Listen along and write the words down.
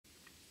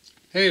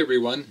Hey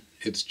everyone,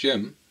 it's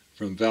Jim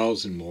from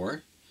Valves &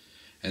 More,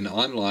 an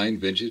online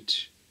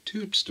vintage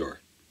tube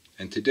store.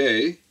 And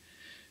today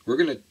we're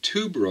going to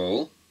tube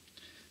roll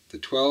the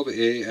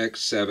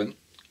 12AX7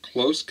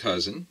 close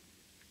cousin,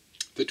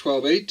 the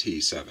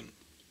 12AT7.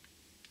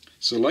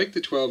 So like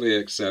the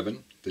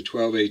 12AX7, the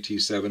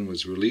 12AT7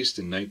 was released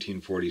in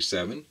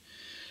 1947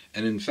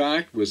 and in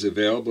fact was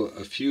available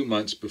a few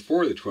months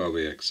before the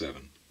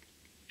 12AX7.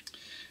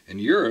 In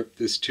Europe,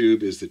 this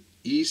tube is the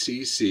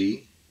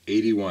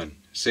ECC81.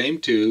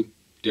 Same tube,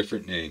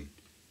 different name.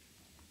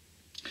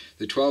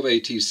 The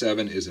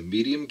 12AT7 is a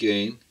medium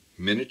gain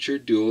miniature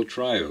dual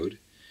triode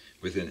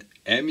with an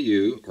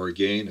MU or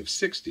gain of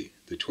 60.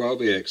 The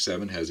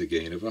 12AX7 has a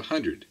gain of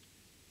 100.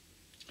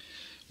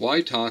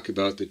 Why talk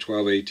about the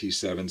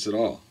 12AT7s at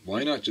all?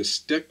 Why not just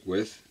stick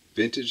with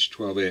vintage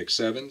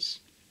 12AX7s?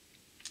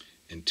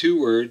 In two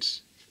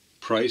words,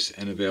 price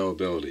and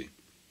availability.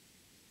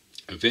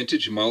 A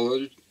vintage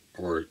Mullard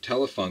or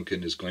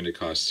Telefunken is going to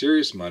cost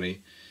serious money,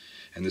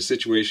 and the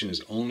situation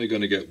is only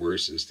going to get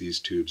worse as these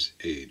tubes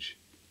age.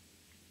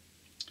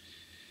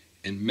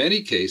 In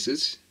many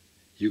cases,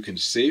 you can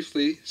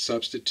safely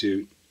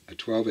substitute a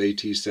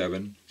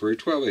 12AT7 for a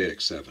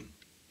 12AX7.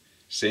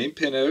 Same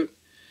pinout,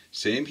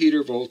 same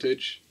heater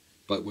voltage,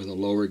 but with a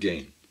lower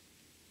gain.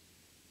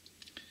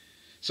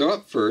 So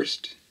up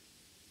first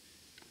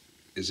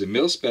is a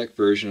mil-spec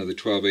version of the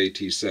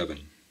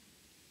 12AT7,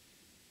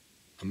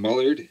 a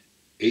Mullard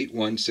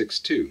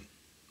 8162.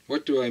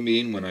 What do I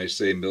mean when I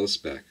say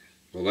mil-spec?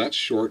 Well, that's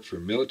short for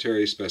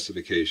military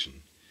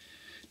specification.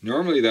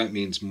 Normally that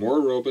means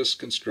more robust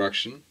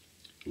construction,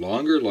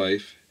 longer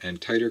life, and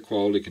tighter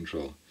quality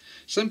control.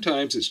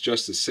 Sometimes it's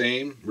just the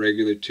same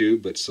regular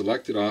tube but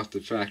selected off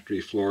the factory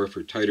floor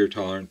for tighter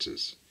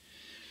tolerances.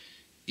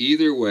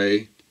 Either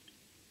way,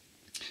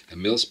 a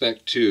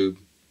mil-spec tube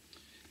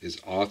is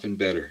often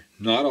better.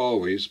 Not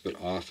always, but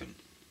often.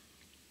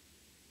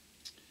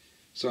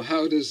 So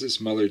how does this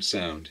Mullard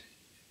sound?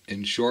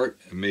 In short,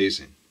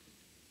 amazing.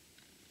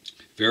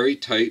 Very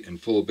tight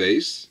and full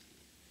bass,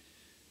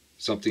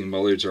 something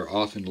Mullards are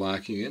often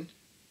lacking in.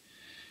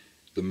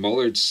 The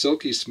Mullard's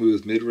silky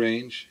smooth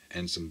mid-range,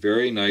 and some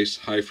very nice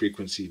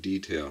high-frequency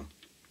detail.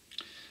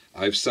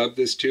 I've subbed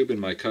this tube in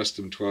my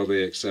custom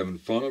 12AX7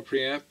 Phono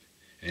Preamp,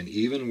 and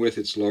even with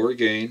its lower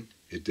gain,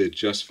 it did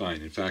just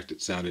fine. In fact,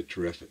 it sounded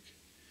terrific.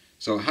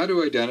 So how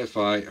to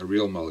identify a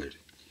real Mullard?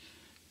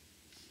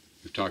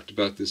 We've talked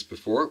about this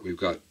before. We've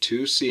got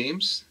two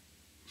seams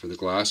for the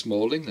glass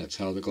molding. That's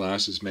how the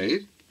glass is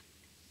made.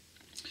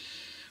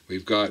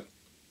 We've got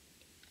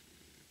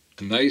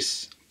a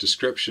nice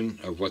description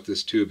of what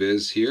this tube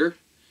is here,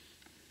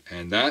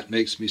 and that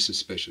makes me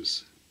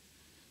suspicious.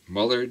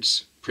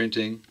 Mullards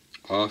printing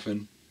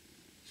often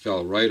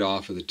fell right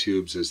off of the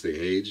tubes as they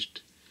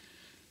aged,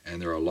 and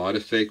there are a lot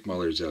of fake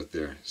Mullards out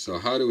there. So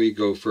how do we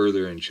go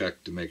further and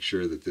check to make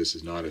sure that this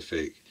is not a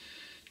fake?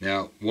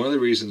 Now, one of the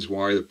reasons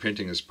why the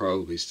printing is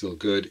probably still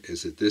good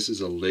is that this is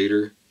a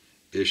later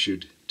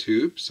issued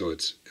tube, so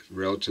it's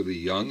relatively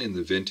young in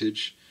the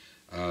vintage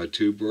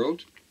tube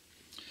world.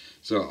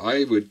 So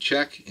I would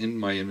check in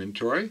my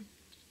inventory,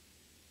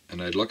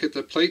 and I'd look at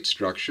the plate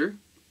structure,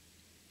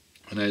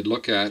 and I'd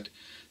look at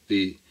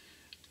the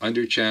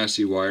under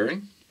chassis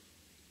wiring,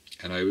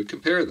 and I would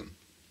compare them.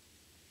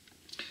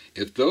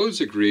 If those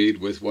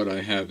agreed with what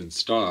I have in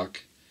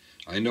stock,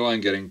 I know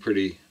I'm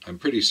pretty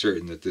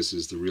certain that this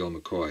is the real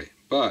McCoy.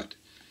 But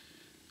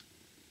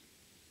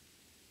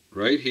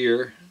right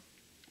here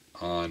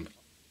on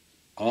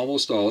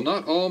almost all,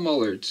 not all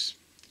Mullards,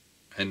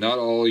 and not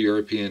all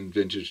European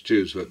vintage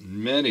tubes, but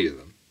many of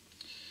them,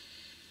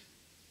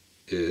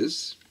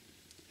 is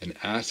an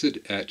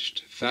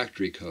acid-etched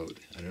factory code.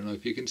 I don't know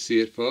if you can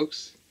see it,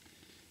 folks.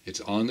 It's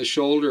on the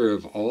shoulder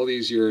of all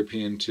these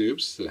European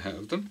tubes that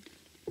have them.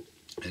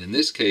 And in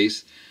this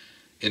case,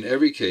 in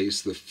every case,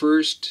 the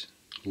first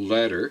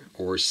letter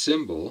or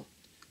symbol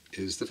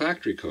is the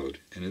factory code.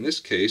 And in this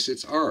case,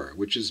 it's R,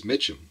 which is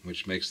Mitchum,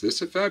 which makes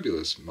this a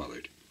fabulous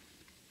Mullard.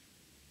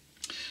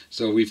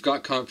 So we've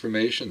got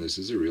confirmation this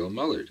is a real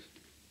Mullard.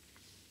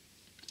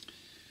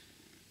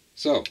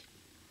 So,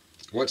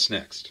 what's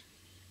next?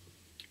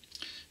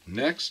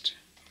 Next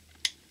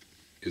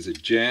is a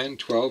Jan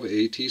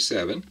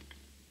 12AT7,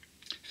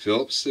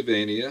 Phillips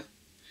Sylvania.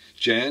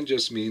 Jan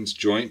just means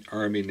Joint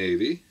Army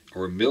Navy,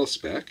 or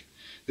mil-spec.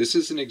 This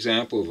is an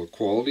example of a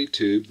quality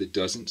tube that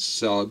doesn't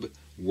sub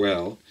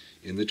well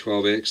in the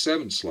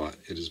 12AX7 slot.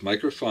 It is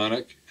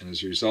microphonic, and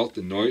as a result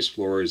the noise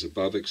floor is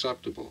above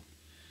acceptable.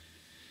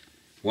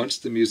 Once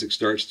the music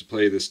starts to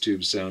play, this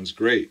tube sounds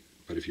great,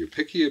 but if you're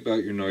picky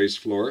about your noise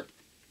floor,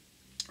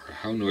 or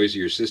how noisy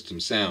your system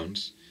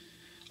sounds,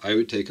 I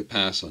would take a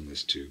pass on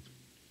this tube.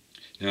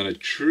 Now in a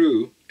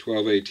true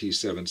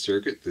 12AT7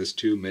 circuit, this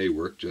tube may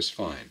work just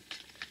fine.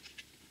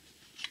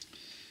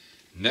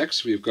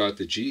 Next we've got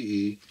the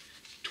GE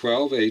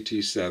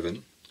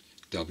 12AT7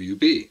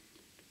 WB,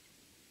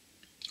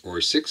 or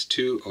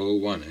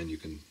 6201, and you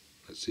can,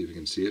 let's see if you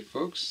can see it,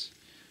 folks.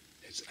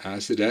 It's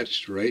acid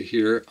etched right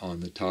here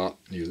on the top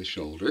near the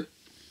shoulder.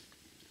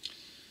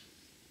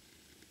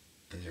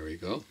 There we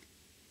go.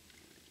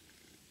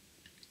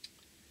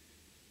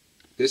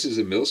 This is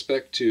a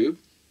mil-spec tube.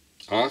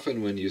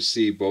 Often when you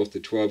see both the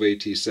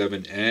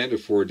 12AT7 and a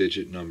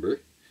 4-digit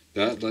number,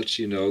 that lets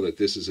you know that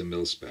this is a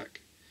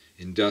mil-spec,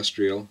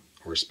 industrial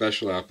or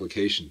special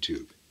application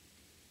tube.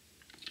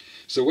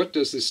 So what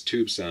does this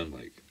tube sound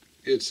like?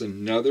 It's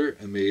another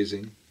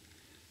amazing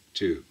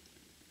tube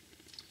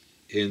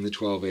in the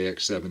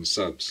 12AX7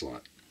 sub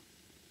slot.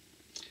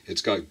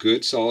 It's got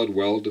good, solid,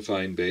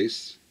 well-defined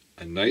bass,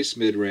 a nice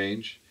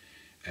mid-range,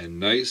 and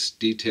nice,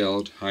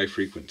 detailed high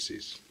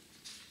frequencies.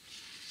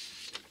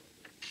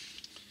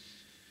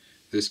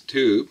 This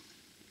tube,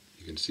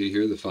 you can see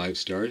here the 5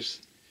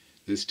 stars.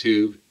 This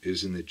tube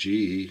is in the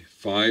GE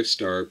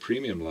 5-star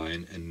premium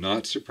line, and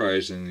not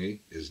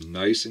surprisingly is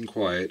nice and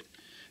quiet,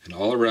 an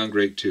all-around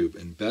great tube,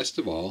 and best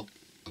of all,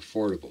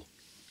 affordable.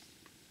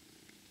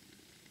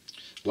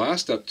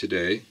 Last up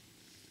today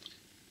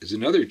is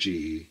another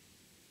GE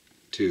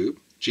tube.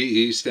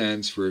 GE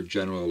stands for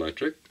General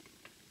Electric,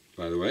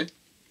 by the way.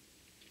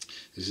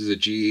 This is a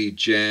GE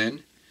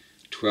Gen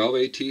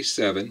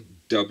 12AT7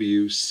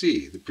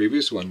 WC. The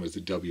previous one was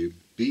the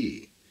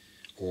WB,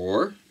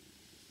 or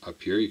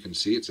up here you can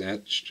see it's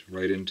etched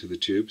right into the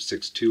tube,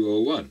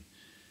 6201.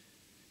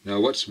 Now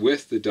what's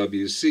with the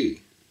WC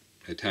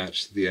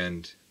attached to the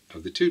end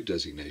of the tube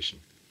designation?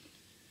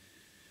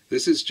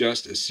 This is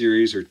just a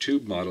series or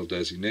tube model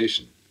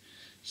designation.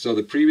 So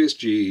the previous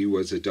GE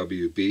was a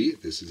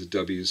WB, this is a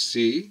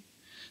WC,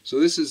 so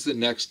this is the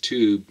next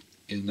tube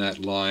in that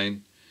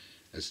line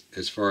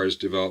as far as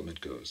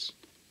development goes.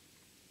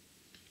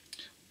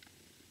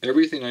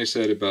 Everything I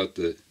said about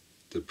the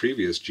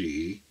previous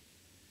GE,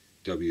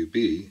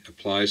 WB,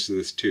 applies to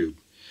this tube,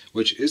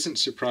 which isn't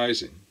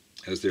surprising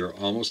as they are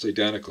almost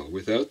identical.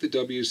 Without the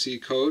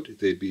WC code,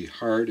 they'd be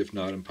hard, if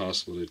not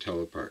impossible, to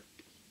tell apart.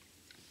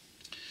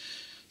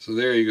 So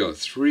there you go,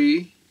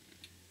 3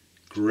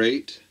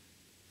 great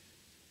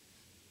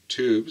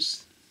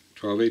tubes,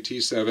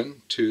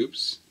 12AT7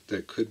 tubes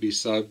that could be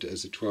subbed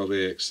as a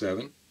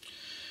 12AX7.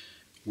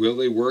 Will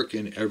they work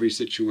in every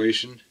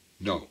situation?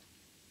 No.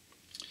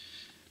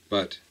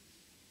 But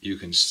you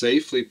can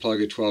safely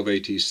plug a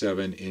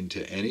 12AT7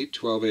 into any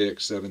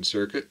 12AX7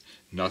 circuit.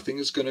 Nothing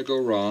is going to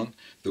go wrong.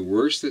 The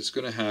worst that's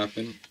going to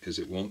happen is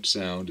it won't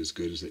sound as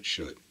good as it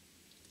should.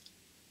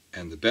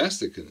 And the best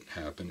that can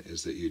happen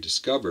is that you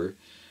discover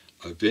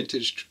a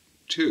vintage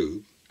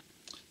tube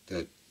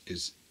that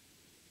is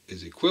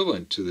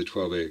equivalent to the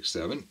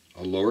 12AX7,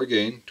 a lower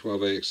gain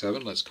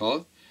 12AX7, let's call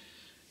it,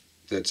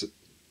 that's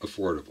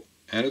affordable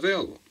and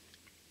available.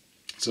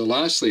 So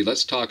lastly,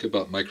 let's talk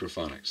about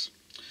microphonics.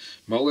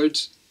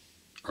 Mullards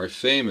are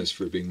famous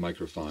for being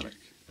microphonic.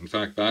 In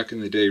fact, back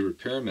in the day,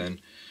 repairmen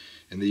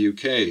in the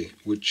UK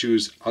would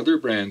choose other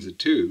brands of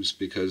tubes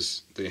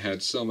because they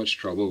had so much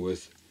trouble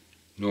with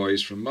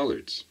noise from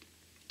Mullards.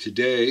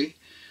 Today,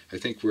 I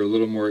think we're a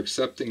little more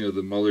accepting of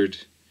the Mullard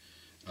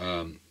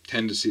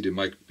tendency to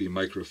be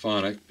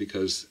microphonic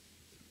because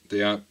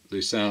they're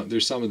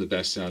some of the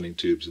best sounding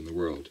tubes in the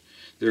world.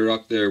 They're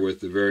up there with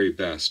the very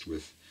best,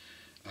 with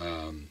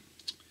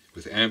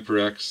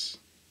Amperex,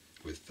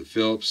 with the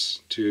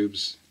Philips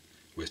tubes,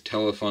 with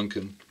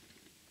Telefunken.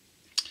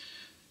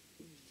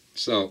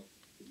 So,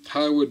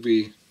 how would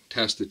we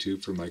test the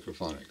tube for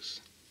microphonics?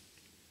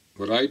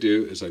 What I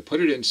do is I put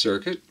it in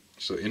circuit,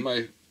 so in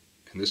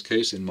this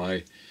case in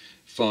my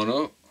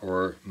Phono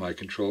or my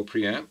control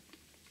preamp.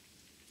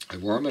 I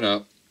warm it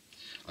up.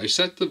 I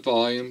set the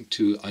volume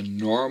to a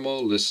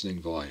normal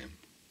listening volume.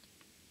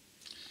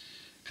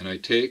 And I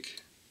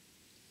take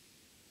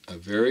a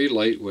very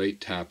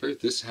lightweight tapper.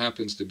 This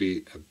happens to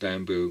be a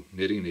bamboo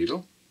knitting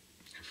needle.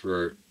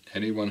 For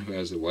anyone who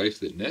has a wife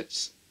that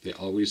knits, they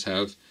always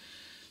have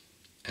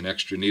an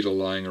extra needle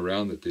lying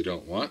around that they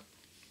don't want.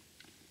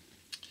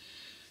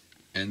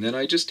 And then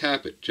I just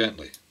tap it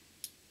gently.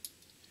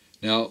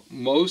 Now,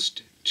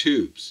 most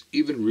tubes,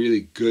 even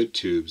really good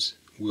tubes,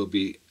 will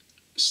be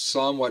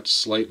somewhat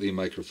slightly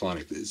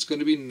microphonic. It's going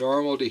to be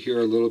normal to hear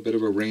a little bit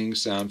of a ringing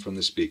sound from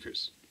the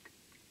speakers.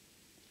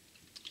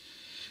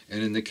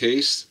 And in the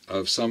case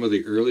of some of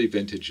the early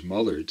vintage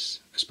Mullards,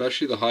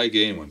 especially the high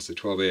gain ones, the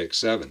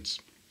 12AX7s,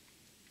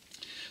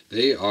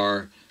 they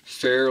are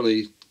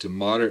fairly to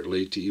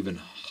moderately to even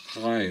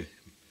high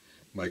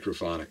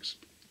microphonics.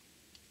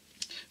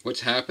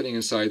 What's happening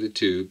inside the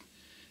tube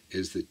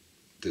is that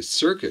the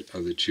circuit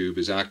of the tube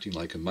is acting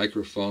like a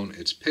microphone.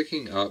 It's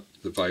picking up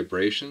the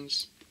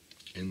vibrations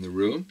in the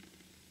room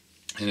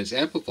and it's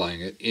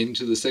amplifying it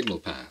into the signal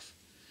path.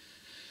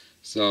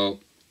 So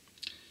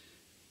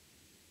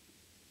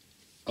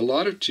a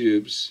lot of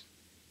tubes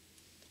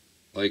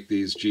like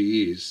these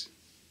GEs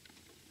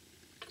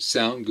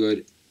sound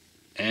good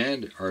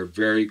and are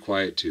very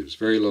quiet tubes,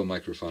 very low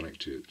microphonic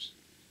tubes.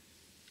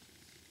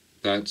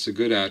 That's a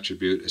good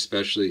attribute,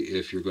 especially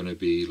if you're going to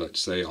be,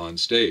 let's say, on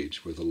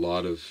stage with a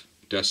lot of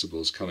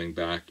decibels coming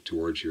back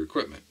towards your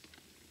equipment.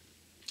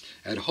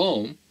 At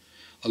home,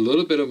 a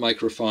little bit of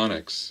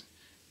microphonics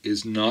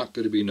is not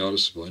going to be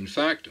noticeable. In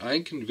fact,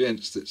 I'm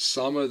convinced that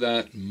some of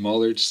that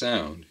Mullard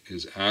sound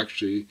is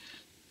actually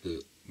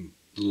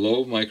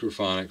low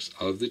microphonics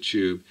of the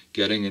tube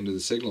getting into the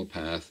signal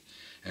path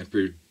and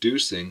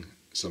producing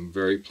some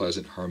very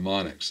pleasant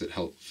harmonics that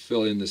help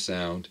fill in the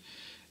sound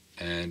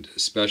and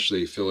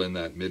especially fill in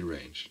that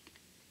mid-range.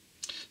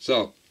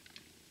 So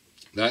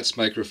that's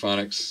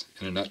microphonics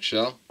in a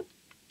nutshell.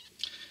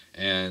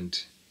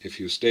 And if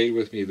you stayed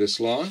with me this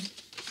long,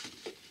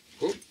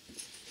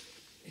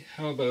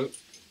 how about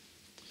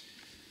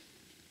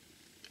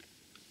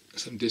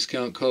some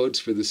discount codes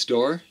for the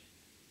store?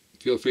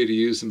 Feel free to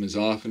use them as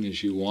often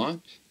as you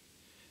want.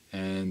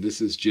 And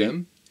this is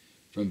Jim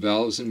from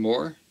Valves and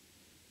More,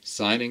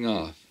 signing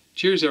off.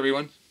 Cheers,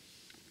 everyone.